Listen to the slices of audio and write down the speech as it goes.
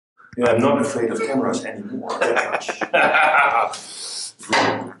I'm not afraid of cameras anymore that much.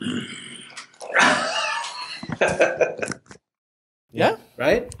 Yeah,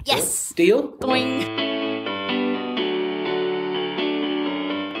 right? Yes. Deal? Boing.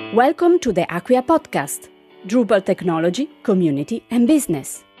 Welcome to the Acquia Podcast, Drupal Technology, Community and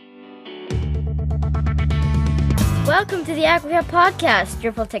Business. Welcome to the Acquia Podcast,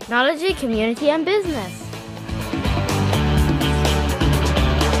 Drupal Technology, Community and Business.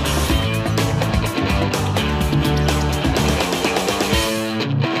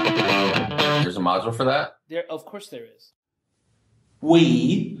 There's a module for that? Of course there is.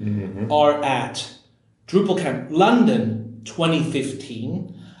 We are at Drupal Camp London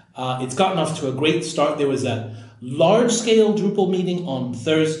 2015. It's gotten off to a great start. There was a large-scale Drupal meeting on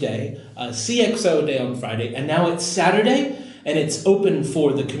Thursday, a CXO day on Friday, and now it's Saturday, and it's open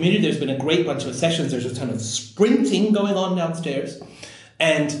for the community. There's been a great bunch of sessions. There's a ton of sprinting going on downstairs.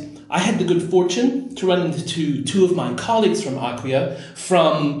 And I had the good fortune to run into two of my colleagues from Acquia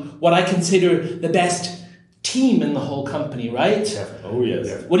from what I consider the best team in the whole company, right? Oh,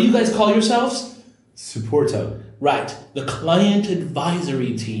 yes. What do you guys call yourselves? Supporta. Right. The Client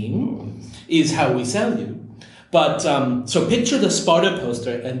Advisory team is how we sell you. But, so picture the Sparta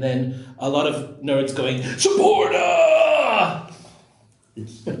poster and then a lot of nerds going, Supporta!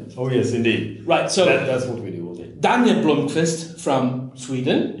 Oh, yes, indeed. Right, so That's what we do all day. Daniel Blomqvist from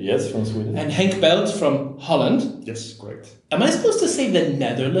Sweden. Yes, from Sweden. And Henk Beld from Holland. Yes, correct. Am I supposed to say the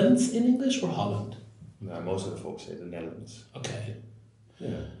Netherlands in English or Holland? No, most of the folks say the Netherlands. Okay.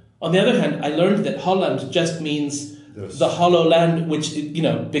 Yeah. On the other hand, I learned that Holland just means the hollow land, which,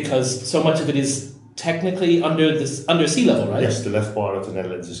 because so much of it is technically under sea level, right? Yes, the left part of the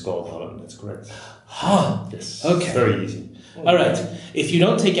Netherlands is called Holland. That's correct. Huh. Yes. Okay. Very easy. All right. If you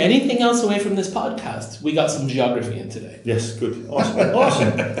don't take anything else away from this podcast, we got some geography in today. Yes, good. Awesome.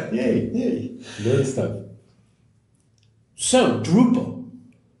 Awesome. Yay. Learn stuff. So, Drupal.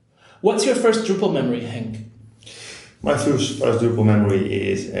 What's your first Drupal memory, Henk? My first Drupal memory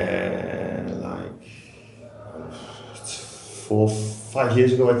is 5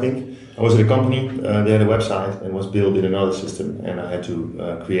 years ago, I think. I was at a company, they had a website and was built in another system, and I had to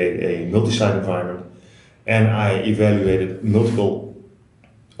create a multi-site environment, and I evaluated multiple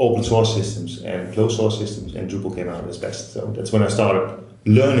open source systems and closed source systems, and Drupal came out as best. So that's when I started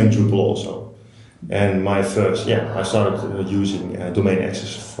learning Drupal also. And I started using domain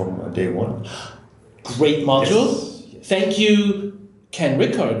access from day one. Great module. Yes. Thank you, Ken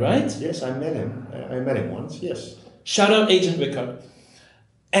Rickard, right? Yes, I met him. I met him once, yes. Shout out Agent Rickard.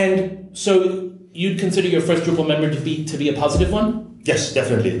 And so you'd consider your first Drupal memory to be a positive one? Yes,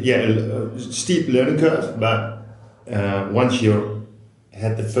 definitely. Yeah, steep learning curve, but once you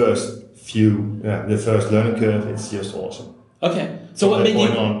had the first learning curve, it's just awesome. Okay. So what made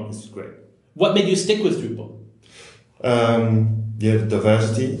it's great. What made you stick with Drupal? The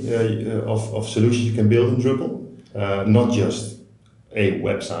diversity of solutions you can build in Drupal, not just a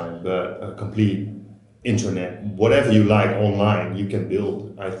website, but a complete internet, whatever you like online, you can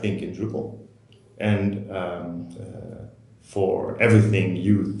build, I think, in Drupal. And for everything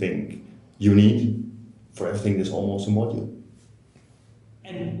you think you need, for everything there's almost a module.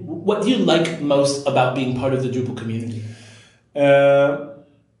 And what do you like most about being part of the Drupal community?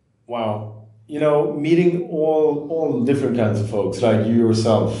 Wow. Meeting all different kinds of folks, like you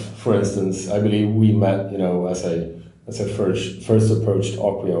yourself, for instance. I believe we met, as I first approached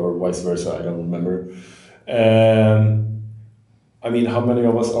Acquia, or vice versa, I don't remember. How many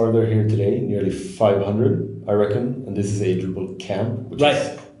of us are there here today? Nearly 500, I reckon. And this is a Drupal camp, which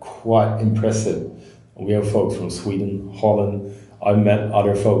is quite impressive. And we have folks from Sweden, Holland. I've met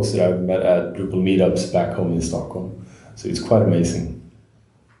other folks that I've met at Drupal meetups back home in Stockholm. So it's quite amazing.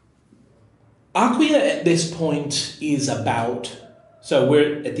 Acquia at this point is so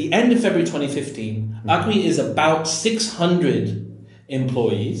we're at the end of February 2015. Acquia is about 600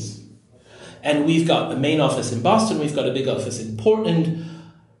 employees. And we've got the main office in Boston, we've got a big office in Portland,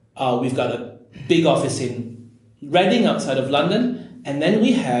 we've got a big office in Reading outside of London, and then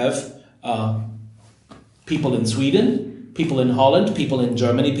we have people in Sweden, people in Holland, people in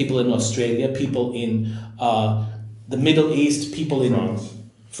Germany, people in Australia, people in the Middle East, people in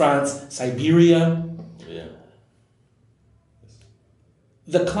France, Siberia. Yeah.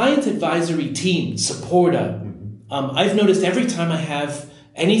 The client advisory team, Supporta, I've noticed every time I have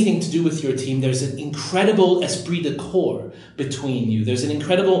anything to do with your team, there's an incredible esprit de corps between you. There's an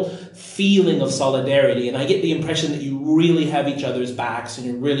incredible feeling of solidarity, and I get the impression that you really have each other's backs and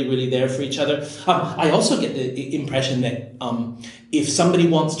you're really, really there for each other. I also get the impression that if somebody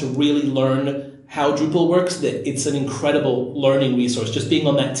wants to really learn how Drupal works, that it's an incredible learning resource. Just being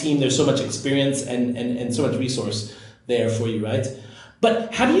on that team, there's so much experience and so much resource there for you, right?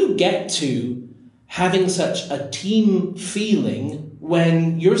 But how do you get to having such a team feeling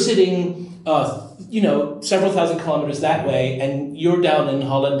when you're sitting, several thousand kilometers that way, and you're down in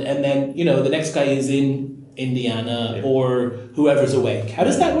Holland, and then, the next guy is in Indiana or whoever's awake? How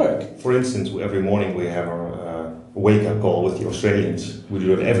does that work? For instance, every morning we have our wake-up call with the Australians. We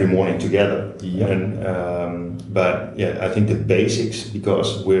do it every morning together. Yeah. I think the basics,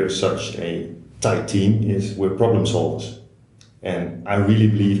 because we're such a tight team, is we're problem solvers. And I really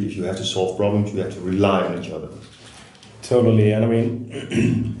believe if you have to solve problems, you have to rely on each other. Totally, and I mean,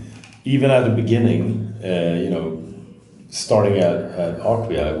 even at the beginning, starting at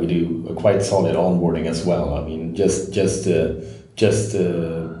Acquia, we do a quite solid onboarding as well. I mean, just the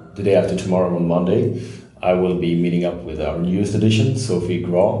day after tomorrow on Monday, I will be meeting up with our newest edition, Sophie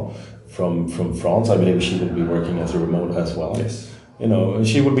Gras from France. I believe she will be working as a remote as well. Yes. And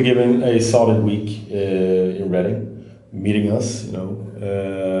she will be giving a solid week in Reading, meeting us.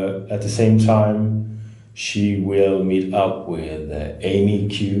 At the same time, she will meet up with Amy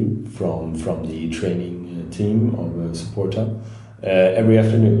Q from the training team of Supporta every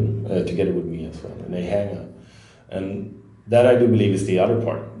afternoon together with me as well, and they hang out. And that, I do believe, is the other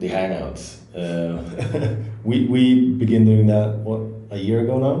part, the hangouts. We begin doing that a year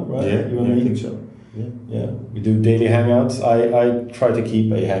ago now, right? Yeah, I think so. Yeah. We do daily hangouts. I try to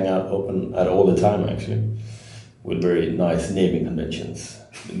keep a hangout open at all the time, actually, with very nice naming conventions.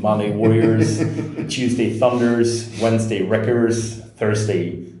 Monday Warriors, Tuesday Thunders, Wednesday Wreckers,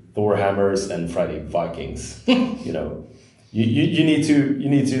 Thursday Thor Hammers, and Friday Vikings. You need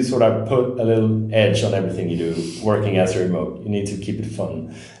to sort of put a little edge on everything you do working as a remote. You need to keep it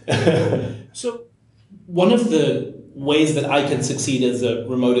fun. So one of the ways that I can succeed as a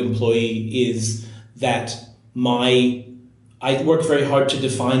remote employee is that I work very hard to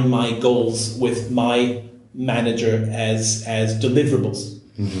define my goals with my manager as deliverables,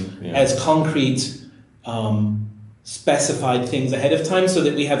 as concrete, specified things ahead of time, so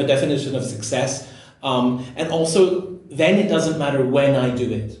that we have a definition of success. And also, then it doesn't matter when I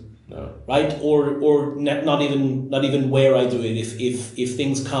do it, right? Or not even where I do it. If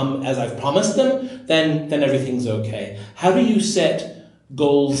things come as I've promised them, then everything's okay. How do you set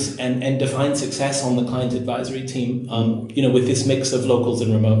goals and define success on the client advisory team? With this mix of locals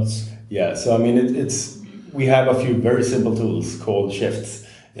and remotes. Yeah. So I mean, we have a few very simple tools called shifts.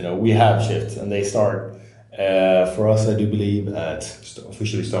 We have shifts, and they start. For us, I do believe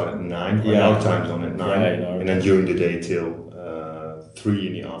Officially start at 9, or our time zone at 9, and then during the day till 3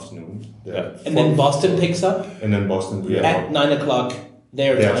 in the afternoon. And then Boston picks up? And then Boston, at 9 o'clock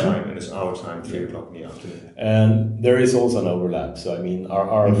their time, and it's our time, 3 o'clock in the afternoon. And there is also an overlap. So I mean,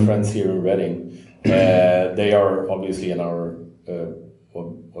 our friends here in Reading, they are obviously in our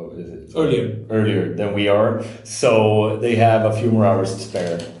what is it? Earlier than we are. So they have a few more hours to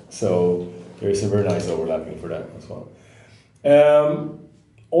spare. So there's a very nice overlapping for that as well.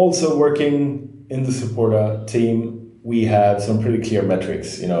 Also working in the Supporta team, we have some pretty clear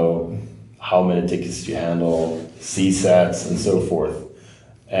metrics, how many tickets you handle, CSATs, and so forth.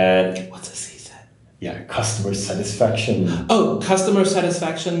 And what's a CSAT? Yeah, customer satisfaction. Oh, customer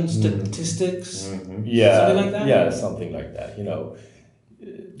satisfaction statistics? Yeah. Something like that? Yeah, something like that,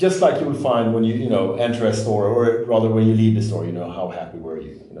 Just like you would find when you enter a store, or rather when you leave the store, how happy were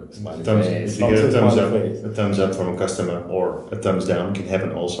you? If you get a thumbs up from a customer or a thumbs down, can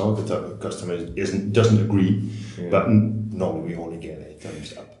happen also. The customer doesn't agree, but normally we only get a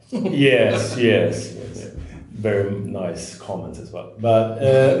thumbs up. Yes. Very nice comments as well. But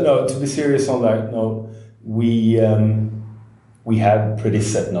no, to be serious on that note, we have pretty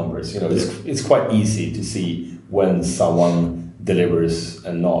set numbers. It's quite easy to see when someone delivers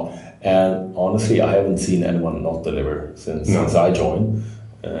and not. And honestly, I haven't seen anyone not deliver since I joined.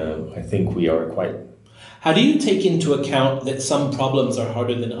 I think we are quite... How do you take into account that some problems are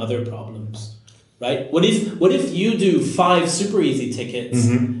harder than other problems, right? What if you do 5 super easy tickets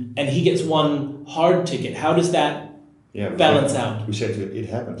and he gets 1 hard ticket? How does that balance out? We say to it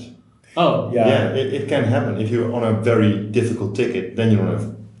happens. Oh. Yeah, it can happen. If you're on a very difficult ticket, then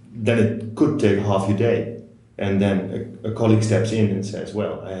it could take half your day. And then a colleague steps in and says,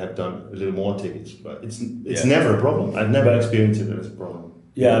 well, I have done a little more tickets, but it's never a problem. I've never experienced it as a problem.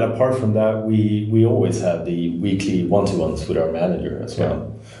 Yeah, and apart from that, we always have the weekly one-to-ones with our manager as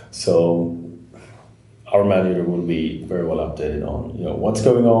well. So our manager will be very well updated on what's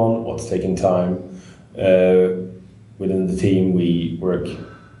going on, what's taking time. Within the team, we work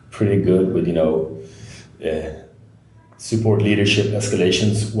pretty good with support leadership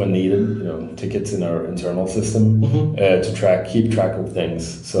escalations when needed, tickets in our internal system to keep track of things.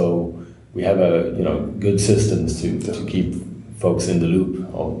 So we have good systems to keep folks in the loop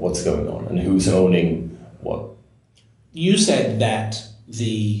of what's going on and who's owning what. You said that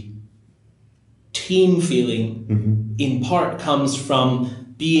the team feeling in part comes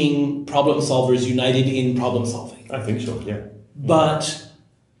from being problem solvers united in problem solving. I think so, yeah. But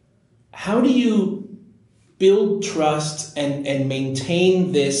how do you build trust and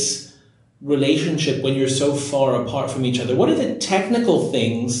maintain this relationship when you're so far apart from each other? What are the technical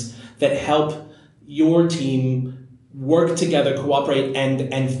things that help your team work together, cooperate,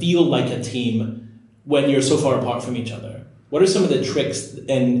 and feel like a team when you're so far apart from each other? What are some of the tricks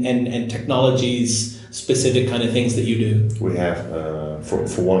and technologies specific kind of things that you do? We have,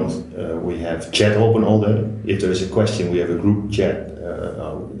 for one, we have chat open all day. If there is a question, we have a group chat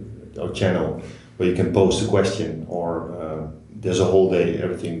or channel where you can post a question, or there's a whole day,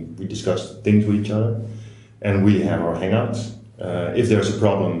 everything, we discuss things with each other. And we have our hangouts. If there's a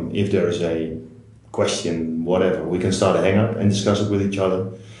problem, if there's a question, whatever, we can start a hangout and discuss it with each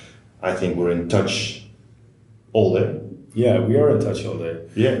other. I think we're in touch all day. Yeah, we are in touch all day.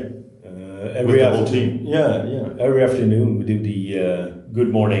 Yeah. Every the whole team. Yeah. Every afternoon we do the Good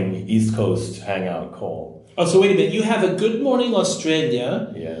Morning East Coast Hangout call. Oh, so wait a minute. You have a Good Morning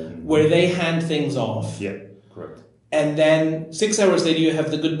Australia where they hand things off. Yeah, correct. And then 6 hours later you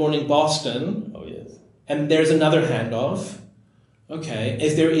have the Good Morning Boston. Oh, yes. And there's another handoff. Okay.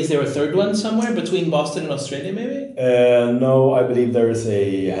 Is there a third one somewhere between Boston and Australia maybe? No, I believe there is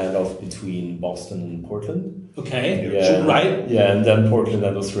a handoff between Boston and Portland. Okay. Yeah. Right. Yeah, and then Portland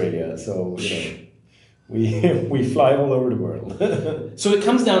and Australia. So, we fly all over the world. So it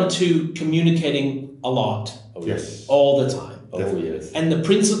comes down to communicating a lot. Oh, yes. All the time. Oh, yes. And the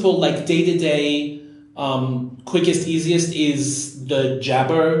principle, like day-to-day, quickest, easiest is the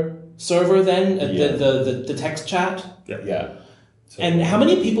Jabber server then, the text chat? Yeah. So, and how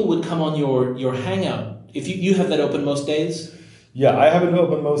many people would come on your Hangout? If you have that open most days? Yeah, I have it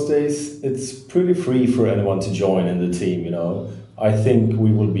open most days. It's pretty free for anyone to join in the team, I think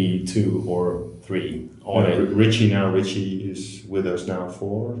we will be 2 or 3 on it. Richie is with us now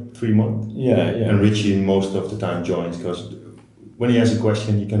for 3 months. Yeah. And Richie most of the time joins because when he has a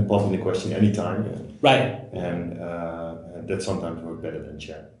question, he can pop in the question anytime. Yeah. Right. And that sometimes works better than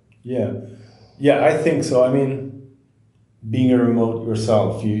chat. Yeah. Yeah, I think so. I mean, being a remote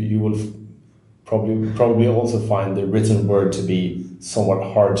yourself, you will probably also find the written word to be somewhat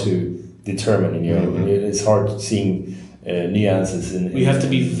hard to determine. It's hard seeing nuances in. We have to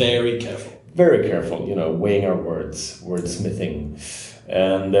be very careful. Very careful, weighing our words, wordsmithing,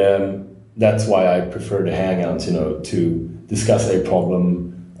 and that's why I prefer the Hangouts, to discuss a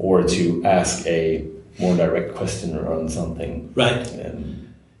problem or to ask a more direct question around something. Right.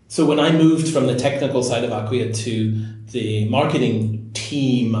 So when I moved from the technical side of Acquia to the marketing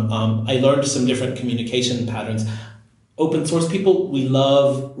team, I learned some different communication patterns. Open source people, we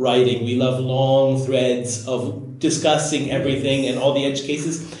love writing. We love long threads of discussing everything and all the edge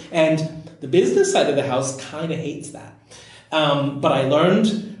cases. And the business side of the house kind of hates that. But I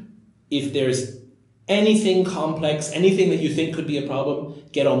learned if there's anything complex, anything that you think could be a problem,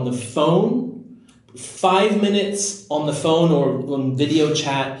 get on the phone. 5 minutes on the phone or on video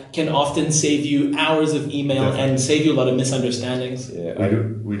chat can often save you hours of email and save you a lot of misunderstandings. Yeah,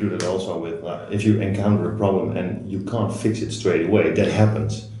 we do that also with if you encounter a problem and you can't fix it straight away, that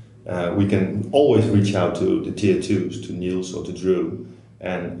happens. We can always reach out to the tier 2s, to Niels or to Drew,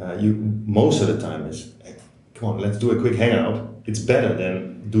 and most of the time is, hey, come on, let's do a quick hangout. It's better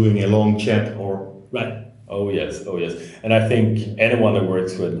than doing a long chat or... Right. Oh yes. And I think anyone that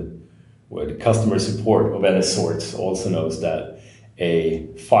works with customer support of any sort also knows that a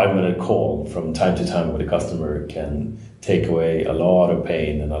 5-minute call from time to time with a customer can take away a lot of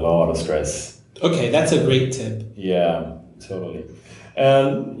pain and a lot of stress. Okay, that's a great tip. Yeah, totally.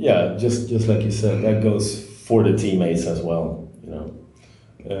 And yeah, just like you said, that goes for the teammates as well,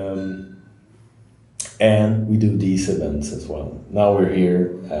 and we do these events as well. Now we're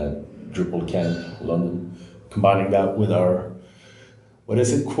here at Drupal Camp London, combining that with our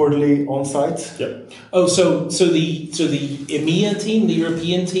quarterly onsite? Yep. Oh, so the EMEA team, the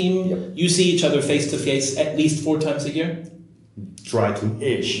European team, yep. You see each other face to face at least 4 times a year? Try to.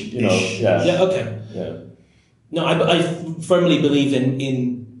 Ish. Yeah, okay. Yeah. No, I firmly believe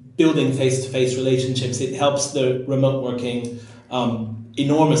in building face-to-face relationships. It helps the remote working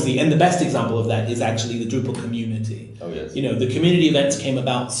enormously. And the best example of that is actually the Drupal community. Oh, yes. The community events came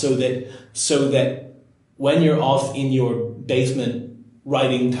about so that when you're off in your basement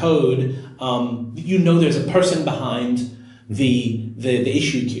writing code, you know there's a person behind the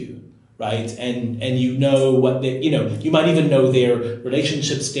issue queue, right? And you know what they, you might even know their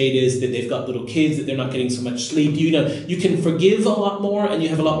relationship status, that they've got little kids, that they're not getting so much sleep. You can forgive a lot more, and you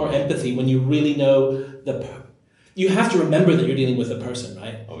have a lot more empathy when you really know you have to remember that you're dealing with a person,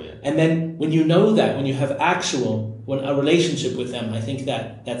 right? Oh yeah. And then when you know that, when you have a relationship with them, I think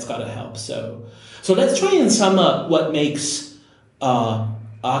that's got to help. So let's try and sum up what makes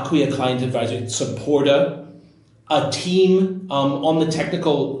Acquia Client Advisory, Supporta, a team on the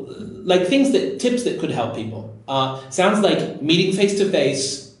technical, like tips that could help people. Sounds like meeting face to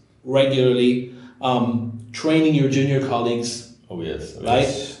face regularly, training your junior colleagues. Oh yes, right?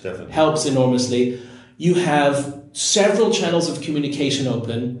 Yes, definitely. Helps enormously. You have several channels of communication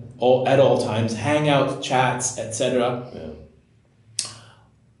open at all times, Hangout, chats, etc. Yeah.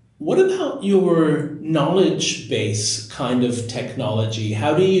 What about your knowledge base kind of technology?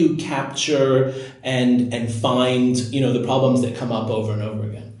 How do you capture and find the problems that come up over and over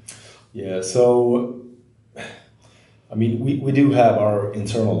again? Yeah, so I mean we do have our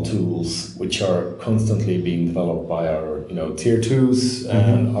internal tools which are constantly being developed by our tier 2s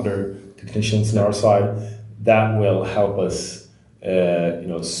and other technicians on our side that will help us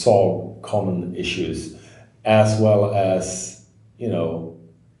solve common issues, as well as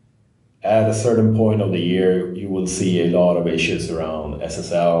at a certain point of the year you will see a lot of issues around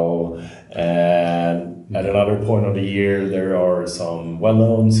SSL, and at another point of the year there are some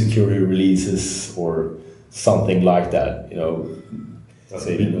well-known security releases or something like that.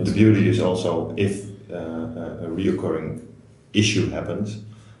 The beauty is also if a reoccurring issue happens,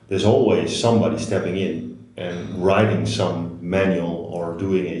 there's always somebody stepping in and writing some manual or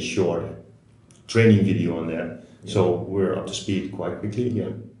doing a short training video on that. So we're up to speed quite quickly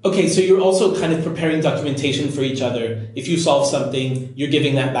again. Okay, so you're also kind of preparing documentation for each other. If you solve something, you're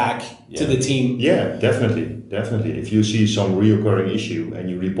giving that back to the team. Yeah, definitely. If you see some reoccurring issue and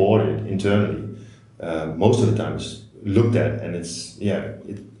you report it internally, most of the time it's looked at, and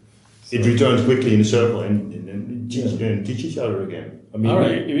it returns quickly in the circle and teach each other again. I mean,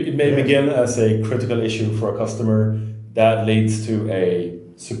 it may begin as a critical issue for a customer that leads to a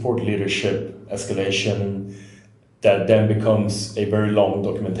support leadership escalation that then becomes a very long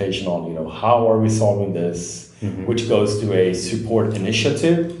documentation on, how are we solving this, which goes to a support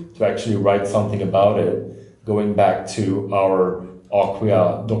initiative to actually write something about it, going back to our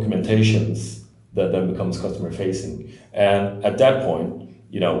Acquia documentations that then becomes customer facing. And at that point,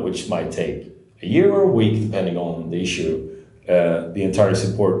 which might take a year or a week, depending on the issue, the entire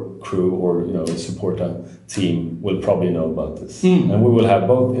support crew or Supporta team will probably know about this. And we will have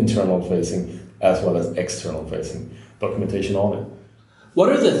both internal facing as well as external facing documentation on it. What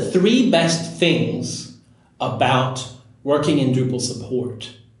are the 3 best things about working in Drupal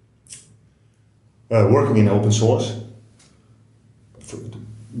support? Working in open source,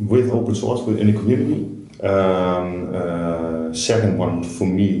 with open source within the community. Second one for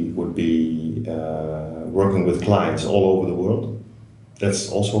me would be working with clients all over the world.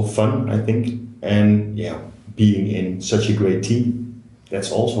 That's also fun, I think. And being in such a great team. That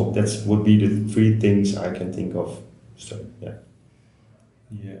would be the 3 things I can think of. So,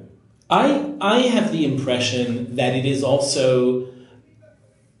 I have the impression that it is also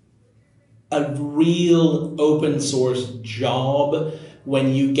a real open source job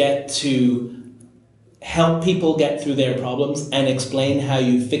when you get to help people get through their problems and explain how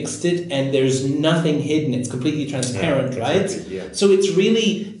you fixed it, and there's nothing hidden. It's completely transparent, right? Exactly, yeah. So it's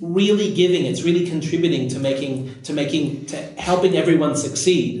really, really giving. It's really contributing to helping everyone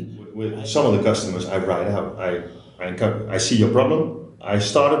succeed. With some of the customers, I write out. I see your problem. I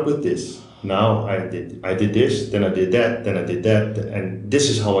started with this. Now I did this. Then I did that. Then I did that. And this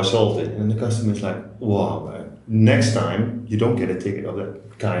is how I solved it. And the customer is like, wow. Next time you don't get a ticket of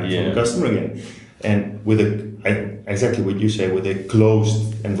that kind from the customer again. And with exactly what you say, with a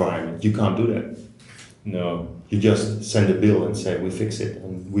closed environment, you can't do that. No. You just send a bill and say, we fix it.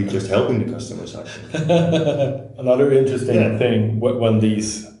 And we're just helping the customers, I think. Another interesting thing, when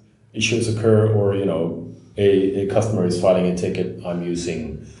these issues occur or, a customer is filing a ticket, I'm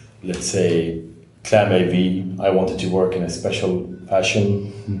using, let's say, Clam AV. I want it to work in a special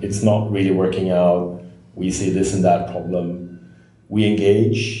fashion. It's not really working out. We see this and that problem. We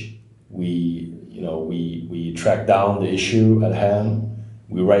engage. We track down the issue at hand.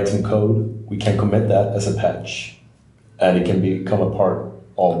 We write some code. We can commit that as a patch, and it can become a part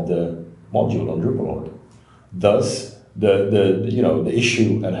of the module on Drupal. Thus, the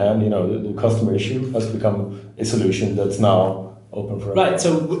issue at hand, the customer issue, has become a solution that's now open for right.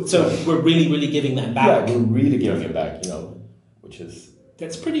 So we're really giving that back. Yeah, we're really giving it back. Which is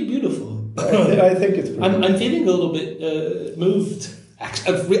That's pretty beautiful. I think it's pretty I'm feeling a little bit moved,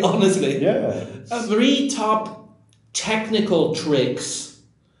 actually, honestly. Yeah. 3 top technical tricks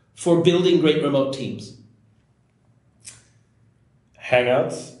for building great remote teams.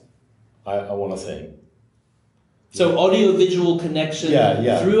 Hangouts, I want to say. So audio-visual connection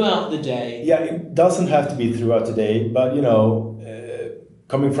throughout the day. Yeah, it doesn't have to be throughout the day, but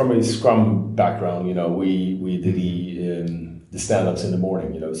coming from a Scrum background, we did the stand-ups in the morning.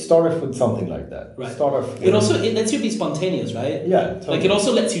 Start off with something like that. Right. Start off. It lets you be spontaneous, right? Yeah, totally. Like it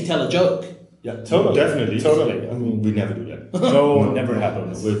also lets you tell a joke. Yeah, totally. Definitely. Totally. I mean, we never do that. No, never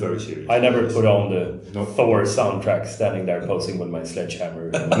happens. We're very serious. I never put on the Thor soundtrack standing there posing with my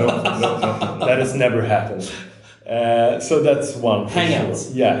sledgehammer. No. That has never happened. So that's one. Hangouts.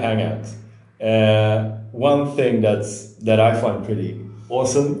 Sure. Yeah, hangouts. One thing that I find pretty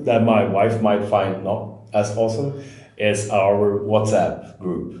awesome that my wife might find not as awesome is our WhatsApp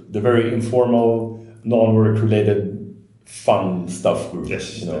group. The very informal, non-work related, fun stuff group.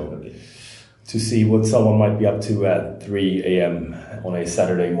 Yes, definitely. To see what someone might be up to at 3 a.m. on a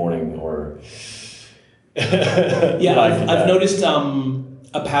Saturday morning or... Yeah, I've noticed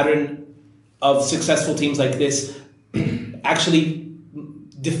a pattern of successful teams like this actually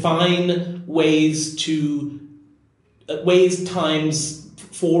define times,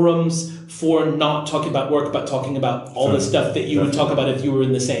 forums for not talking about work, but talking about all the stuff that you would talk about if you were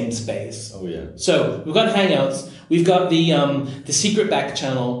in the same space. Oh yeah. So we've got Hangouts. We've got the secret back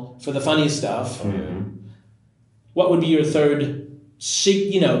channel for the funny stuff. Mm-hmm. What would be your third,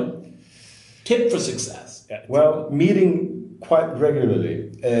 tip for success? Well, meeting quite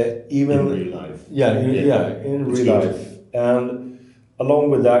regularly, even In real life. Yeah, in real life, and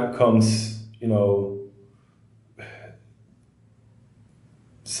along with that comes,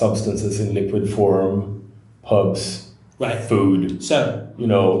 substances in liquid form, pubs, Right. food. So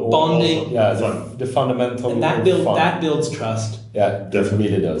Also, bonding, the fundamental. and that builds trust. Yeah, definitely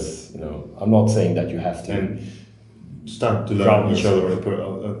really does. I'm not saying that you have to. And start to learn each other,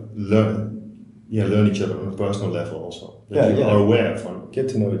 learn each other on a personal level also. That you are aware of. Get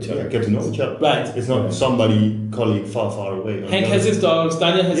to know each other. Yeah, get to know each other. Right. It's not somebody, colleague far away. Hank has his dogs,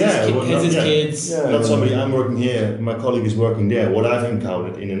 Daniel has his kids. Yeah. Not somebody, I'm working here, my colleague is working there. What I've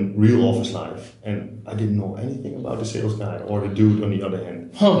encountered in a real office life, and I didn't know anything about the sales guy or the dude on the other hand.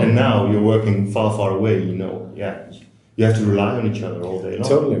 And now you're working far away, you have to rely on each other all day long.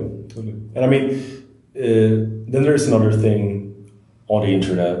 Totally. And I mean, then there's another thing on the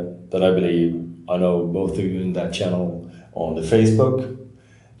internet that I believe, I know both of you in that channel on the Facebook.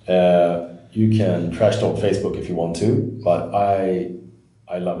 You can trash talk Facebook if you want to, but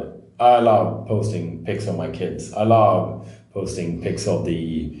I love it. I love posting pics of my kids. I love posting pics of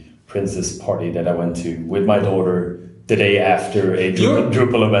the princess party that I went to with my daughter the day after a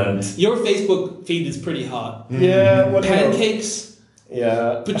Drupal event. Your Facebook feed is pretty hot. Yeah, pancakes,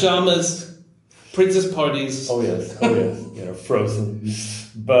 pajamas, princess parties. Oh yes, frozen.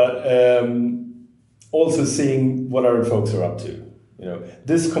 But also seeing what other folks are up to.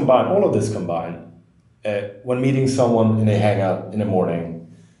 All of this combined, when meeting someone in a hangout in the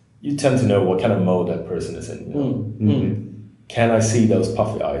morning, you tend to know what kind of mode that person is in. Can I see those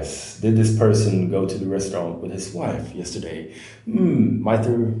puffy eyes? Did this person go to the restaurant with his wife yesterday? Might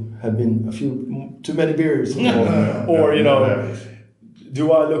there have been a few too many beers? Or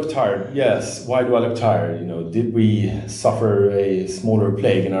do I look tired? Yes. Why do I look tired? Did we suffer a smaller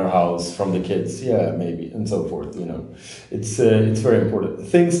plague in our house from the kids? Yeah, maybe, and so forth. It's very important.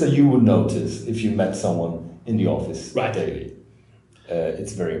 Things that you would notice if you met someone in the office daily.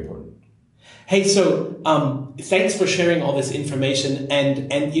 It's very important. Hey, so thanks for sharing all this information, and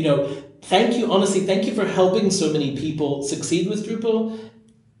thank you for helping so many people succeed with Drupal,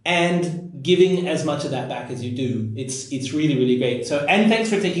 and giving as much of that back as you do. It's really, really great. So, and thanks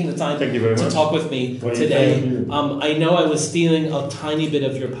for taking the time to talk with me today. I know I was stealing a tiny bit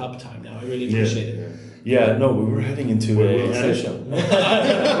of your pub time now. I really appreciate it. Yeah, no, we were heading into a session. We'll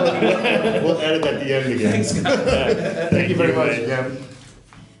add it at the end again. Thanks, guys. Thank you very much again.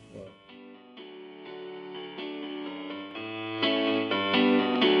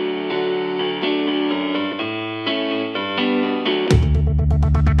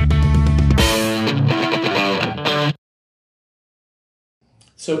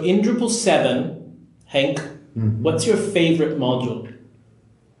 So in Drupal 7, Henk, what's your favorite module?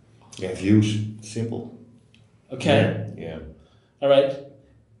 Yeah, views. Simple. Okay. Yeah. All right.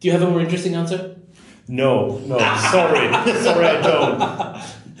 Do you have a more interesting answer? No. Sorry, I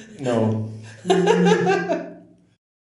don't. No.